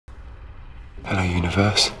Hello,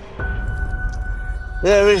 universe.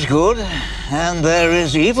 There is good, and there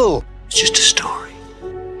is evil. It's just a story.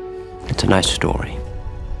 It's a nice story.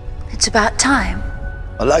 It's about time.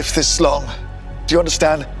 A life this long. Do you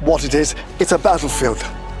understand what it is? It's a battlefield,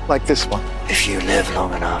 like this one. If you live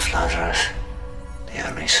long enough, Lazarus, the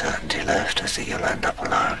only certainty left is that you'll end up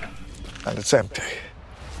alone. And it's empty.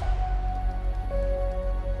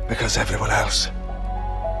 Because everyone else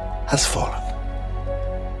has fallen.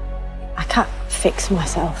 I can't fix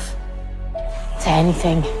myself to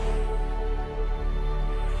anything,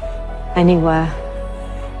 anywhere,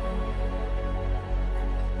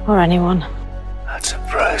 or anyone. That's a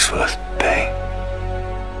price worth paying.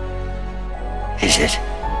 Is it?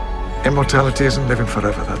 Immortality isn't living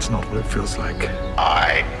forever. That's not what it feels like.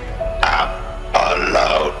 I am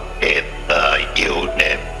alone in the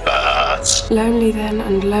universe. Lonely then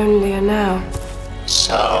and lonelier now.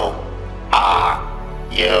 So are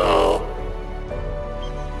you.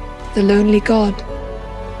 The lonely god.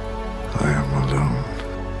 I am alone.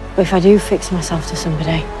 But if I do fix myself to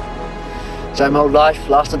somebody, Same old life,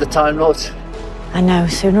 last of the Time Lords. I know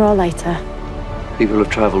sooner or later People have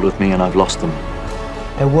travelled with me and I've lost them.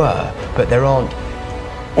 There were, but there aren't.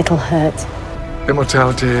 it'll hurt.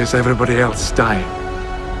 Immortality is everybody else dying.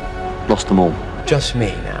 Lost them all. Just me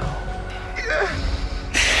now.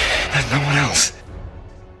 There's no one else.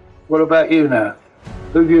 What about you now?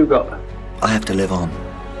 Who've you got? I have to live on.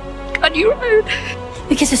 God, you're right.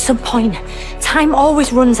 Because at some point, time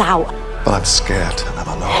always runs out. But I'm scared and I'm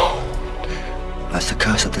alone. That's the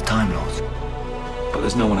curse of the Time Lords. But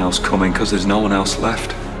there's no one else coming because there's no one else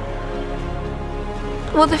left.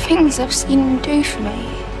 All the things I've seen him do for me.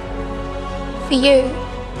 For you.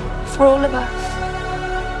 For all of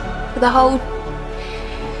us. For the whole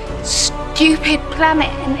stupid planet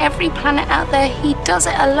and every planet out there. He does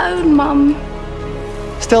it alone, Mum.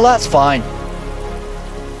 Still, that's fine.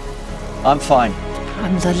 I'm fine.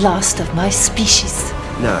 I'm the last of my species.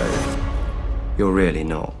 No, you're really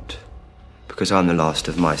not. Because I'm the last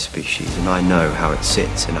of my species, and I know how it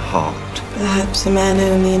sits in a heart. Perhaps a man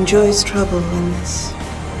only enjoys trouble when there's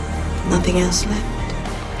nothing else left.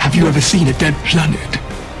 Have you ever seen a dead planet?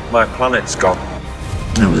 My planet's gone.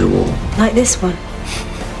 There was a war. Like this one.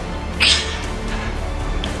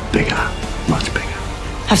 Bigger. Much bigger.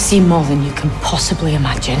 I've seen more than you can possibly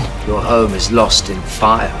imagine. Your home is lost in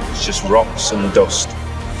fire. It's just rocks and dust.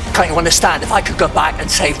 Can't you understand? If I could go back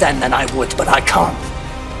and save them, then I would, but I can't.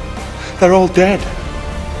 They're all dead.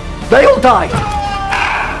 They all died.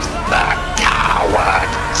 The coward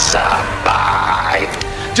survived.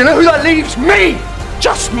 Do you know who that leaves? Me!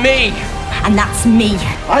 Just me! And that's me.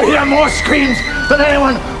 I hear more screams than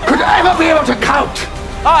anyone could ever be able to count!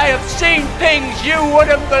 I have seen things you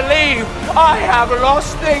wouldn't believe. I have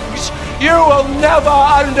lost things you will never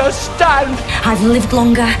understand. I've lived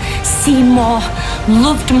longer, seen more,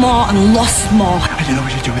 loved more, and lost more. I don't know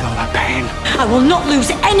what to do with all that pain. I will not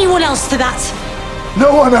lose anyone else to that.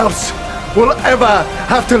 No one else will ever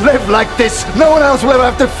have to live like this. No one else will ever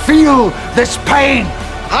have to feel this pain.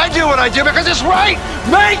 I do what I do because it's right!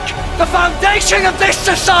 Make the foundation of this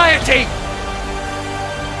society!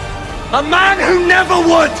 A man who never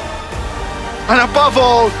would! And above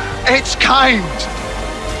all, it's kind.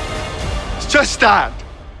 It's just that.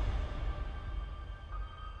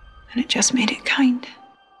 And it just made it kind.